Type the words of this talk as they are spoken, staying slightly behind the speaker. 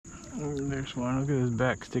There's one. Look at his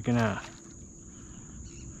back sticking out.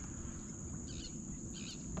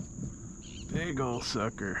 Big old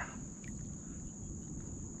sucker.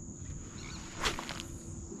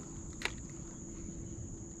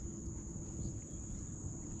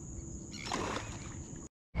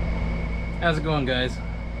 How's it going, guys?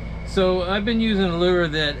 So I've been using a lure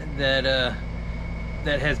that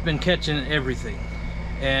has been catching everything,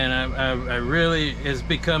 and I really it's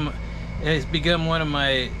become one of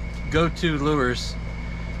my go-to lures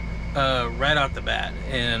right off the bat,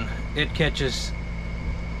 and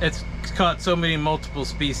it's caught so many multiple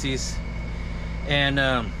species, and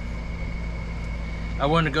I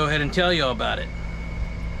wanted to go ahead and tell you all about it.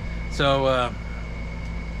 So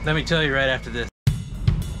let me tell you right after this.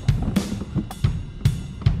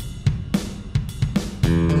 I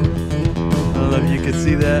don't know if you could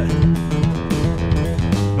see that,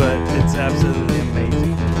 but it's absolutely amazing.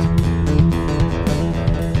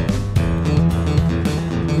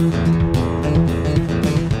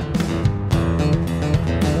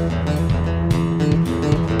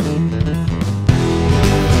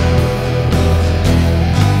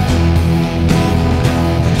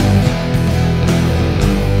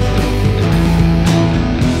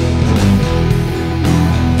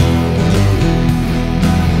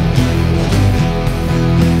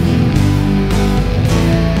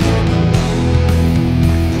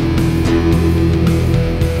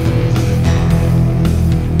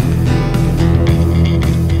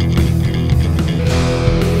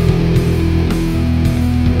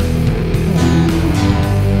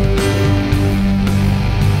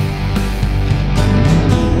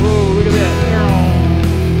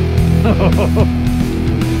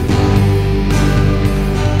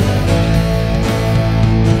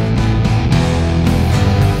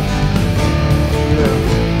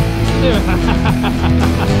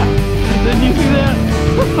 Did you see that?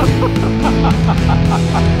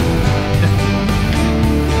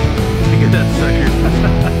 Look at that sucker.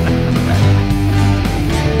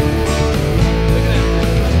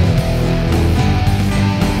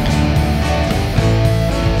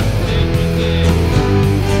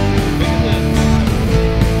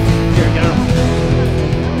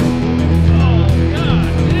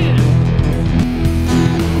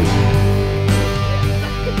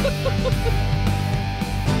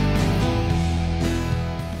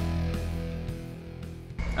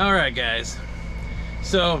 Alright guys,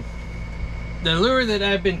 so the lure that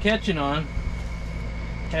I've been catching on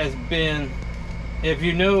has been, if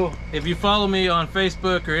you follow me on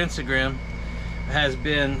Facebook or Instagram, has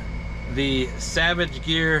been the Savage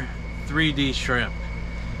Gear 3D shrimp.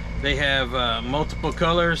 They have multiple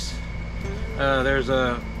colors. There's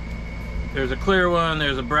a clear one,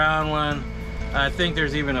 there's a brown one, I think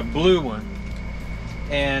there's even a blue one,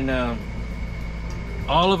 and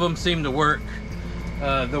all of them seem to work.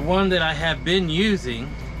 The one that I have been using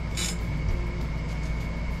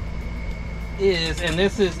is, and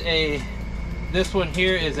this one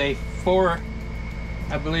here is a 4,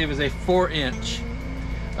 I believe is a 4-inch.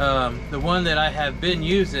 The one that I have been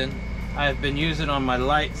using, I've been using on my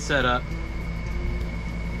lite setup,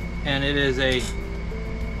 and it is a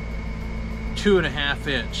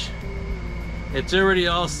 2.5-inch. It's already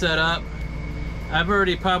all set up. I've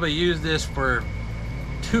already probably used this for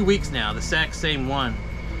 2 weeks now, the exact same one,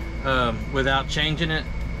 without changing it.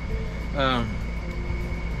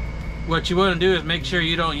 What you want to do is make sure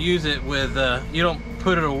you don't use it with you don't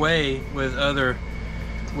put it away with other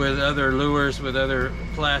lures, with other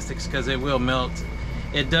plastics, because it will melt.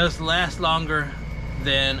 It does last longer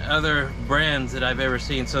than other brands that I've ever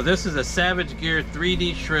seen. So this is a Savage Gear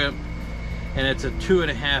 3D shrimp, and it's a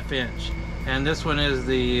 2.5-inch, and this one is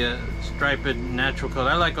the striped natural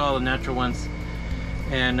color. I like all the natural ones.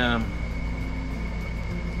 And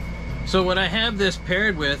so what I have this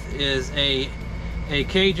paired with is a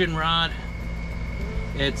Cajun rod.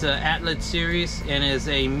 It's a Atled series and is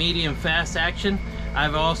a medium fast action.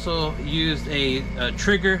 I've also used a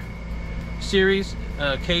Trigger series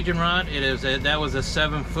Cajun rod. That was a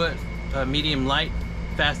 7-foot medium light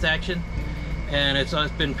fast action, and it's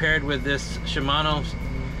been paired with this Shimano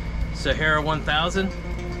Sahara 1000,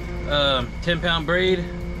 10-pound braid,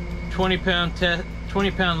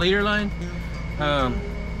 20-pound leader line.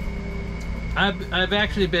 I've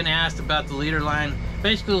actually been asked about the leader line.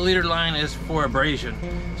 Basically, the leader line is for abrasion.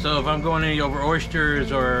 So if I'm going any over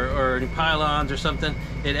oysters or any pylons or something,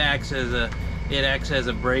 it acts as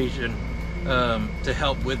abrasion to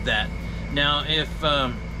help with that. Now, if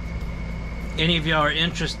any of y'all are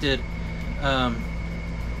interested,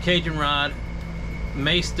 Cajun rod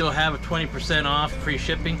may still have a 20% off free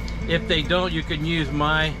shipping. If they don't, you can use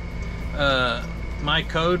my my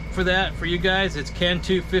code for that for you guys. It's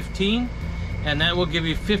Can215, and that will give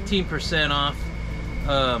you 15% off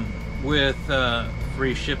with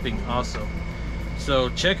free shipping also. So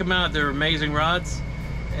check them out. They're amazing rods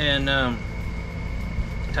and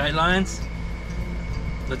tight lines.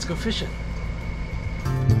 Let's go fishing.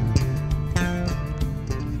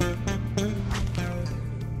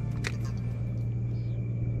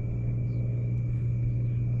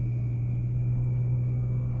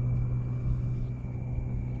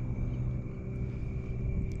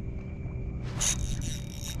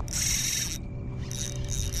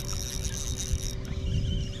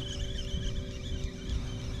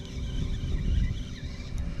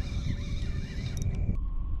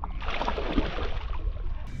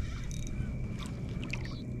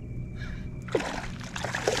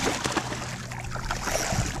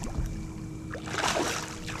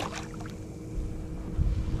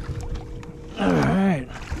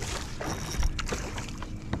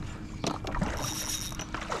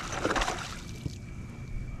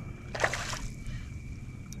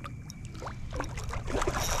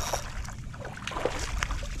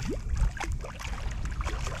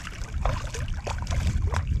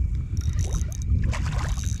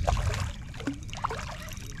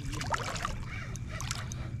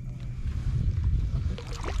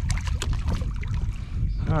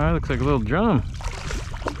 Alright, looks like a little drum.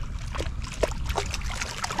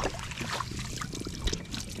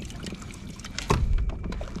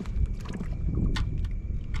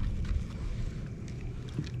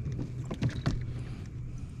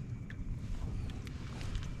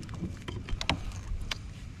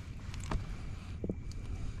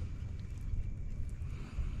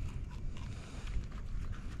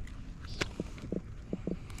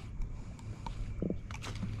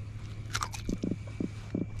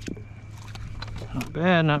 Not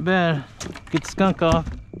bad, not bad. Get the skunk off.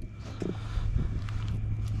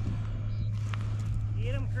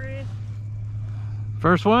 Get him, Chris.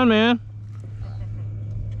 First one, man.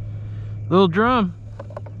 Little drum.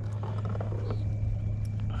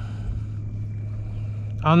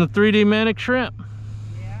 On the 3D Manic Shrimp.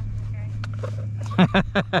 Yeah,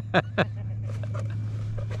 okay.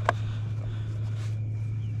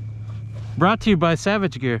 Brought to you by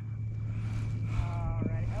Savage Gear.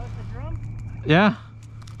 Alright, oh, it's a drum? Yeah.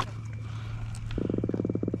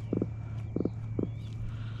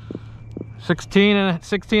 Sixteen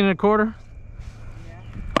and a quarter. Yeah.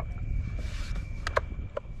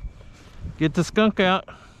 Get the skunk out.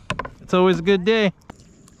 It's always a good day.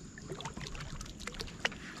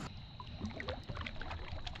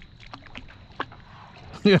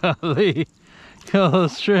 Golly, yellow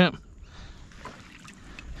shrimp.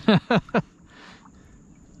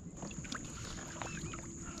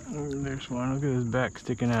 There's one. Look at his back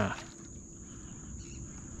sticking out.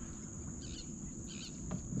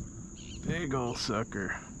 Big old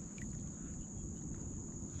sucker.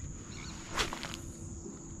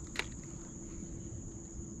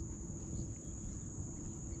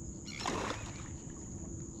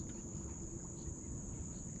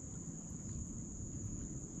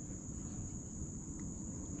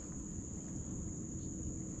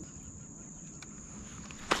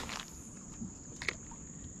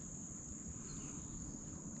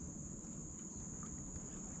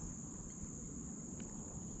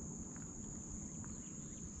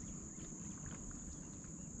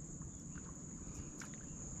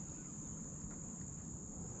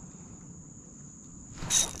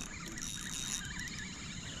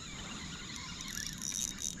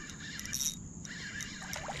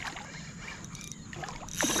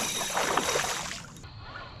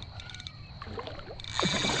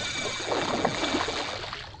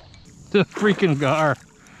 The freaking gar.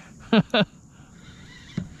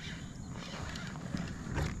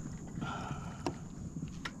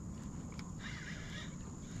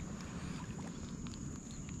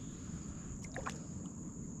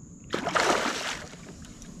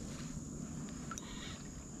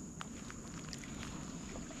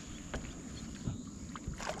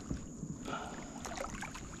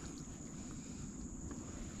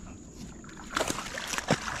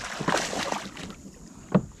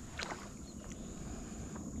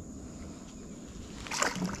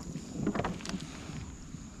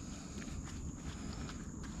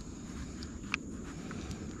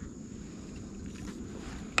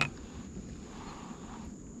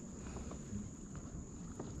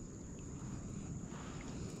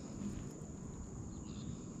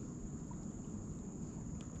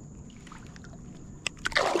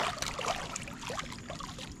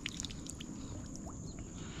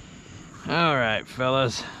 All right,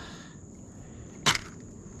 fellas.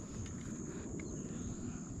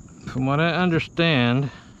 From what I understand,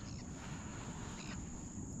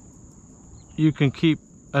 you can keep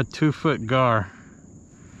a 2-foot gar.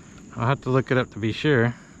 I'll have to look it up to be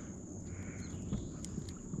sure.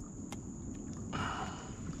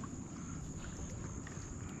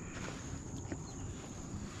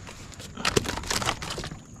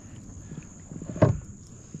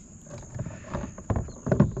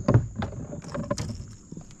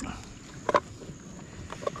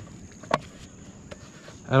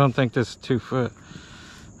 I don't think this is 2 foot,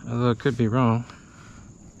 although it could be wrong.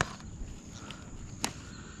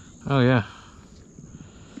 Oh yeah.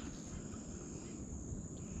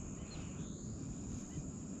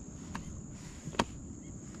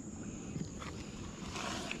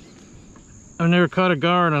 I've never caught a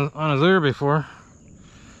gar on a lure before,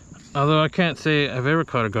 although I can't say I've ever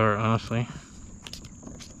caught a gar, honestly.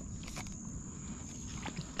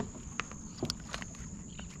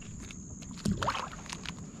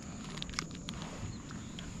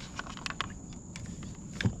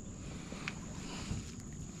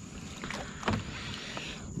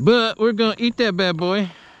 But we're gonna eat that bad boy.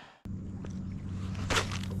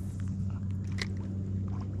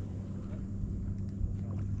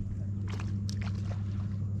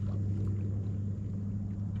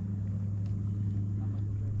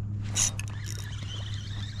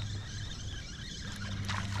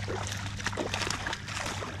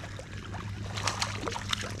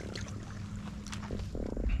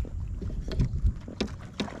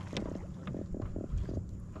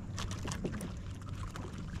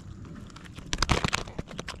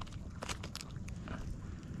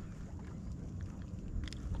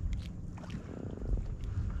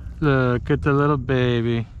 Look at the little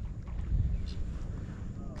baby.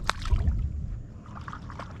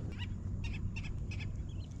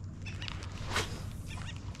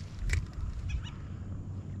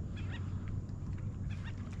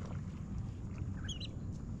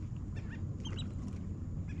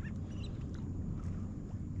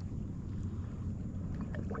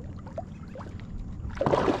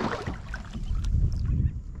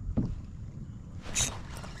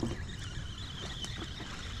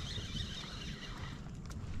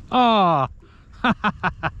 Oh,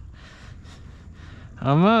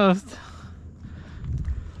 almost.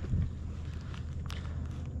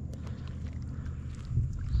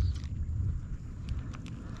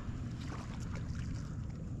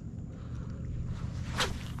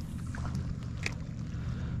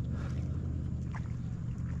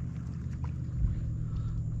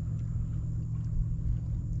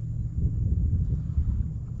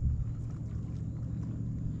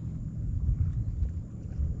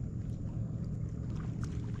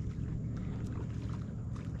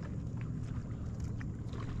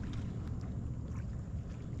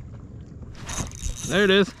 There it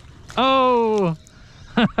is. Oh!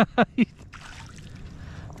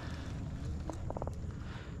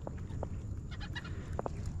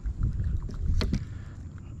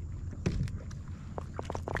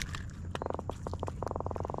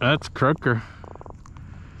 That's croaker.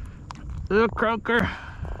 Little croaker.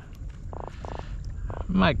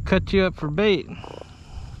 Might cut you up for bait.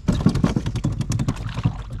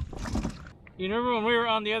 You remember when we were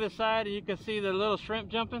on the other side and you could see the little shrimp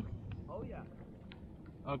jumping? Oh yeah.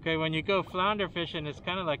 Okay, when you go flounder fishing, it's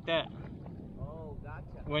kind of like that. Oh, gotcha.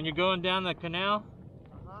 When you're going down the canal,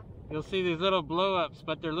 you'll see these little blow-ups,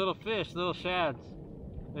 but they're little fish, little shads.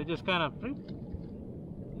 They just kind of,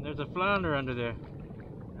 and there's a flounder under there.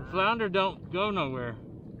 The flounder don't go nowhere.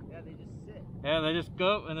 Yeah, they just sit. Yeah, they just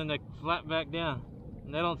go and then they flat back down.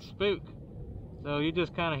 And they don't spook. So you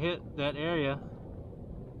just kind of hit that area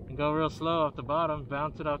and go real slow off the bottom,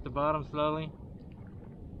 bounce it off the bottom slowly.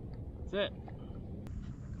 That's it.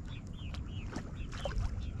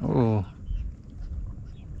 Oh.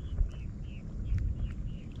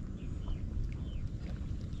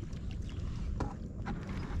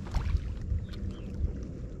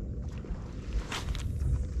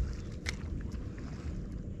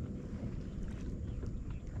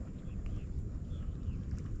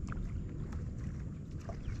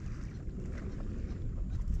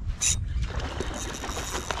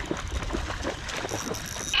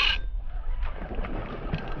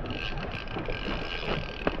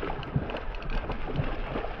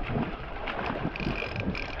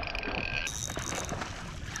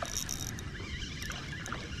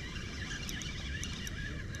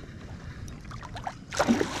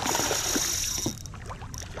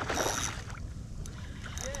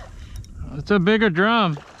 It's a bigger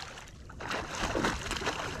drum.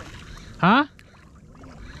 Huh?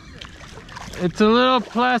 It's a little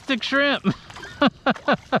plastic shrimp.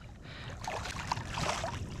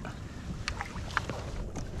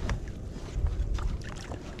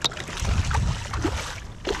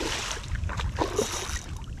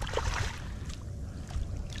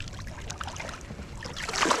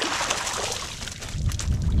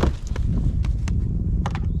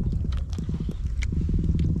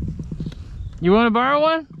 You want to borrow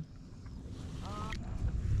one?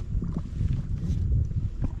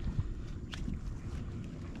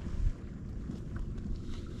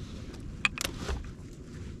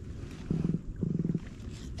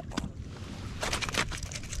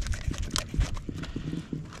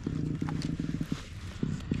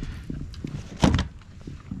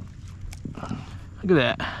 Look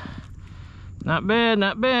at that. Not bad,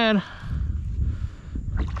 not bad.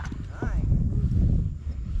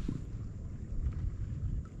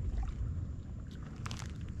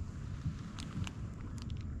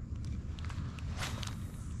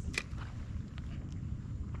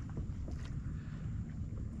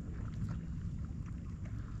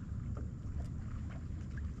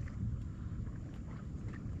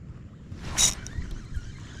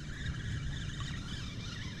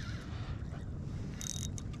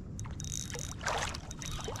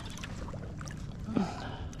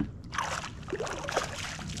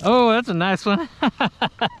 Oh, that's a nice one. Another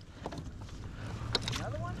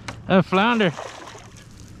one? A flounder.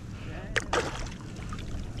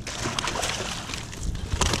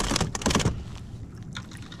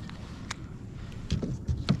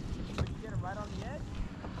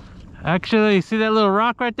 Actually, see that little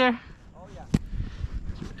rock right there? Oh yeah.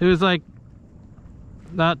 It was like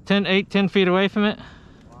about 8, 10 feet away from it.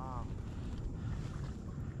 Wow.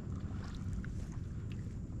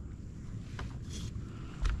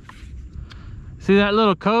 See that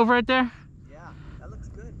little cove right there? Yeah, that looks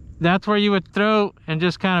good. That's where you would throw and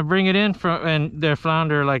just kind of bring it in from, and they're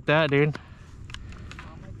flounder like that, dude. I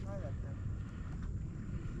might try that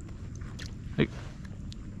then.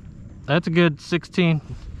 That's a good 16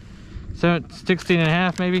 and a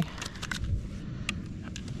half maybe.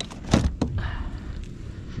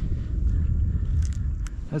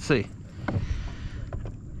 Let's see.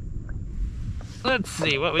 Let's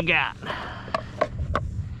see what we got.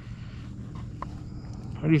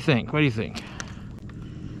 What do you think? What do you think?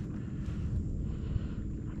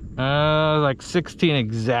 Like 16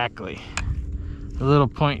 exactly. The little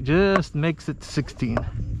point just makes it 16. It's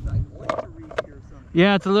like oyster reef here or something.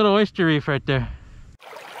 Yeah, it's a little oyster reef right there.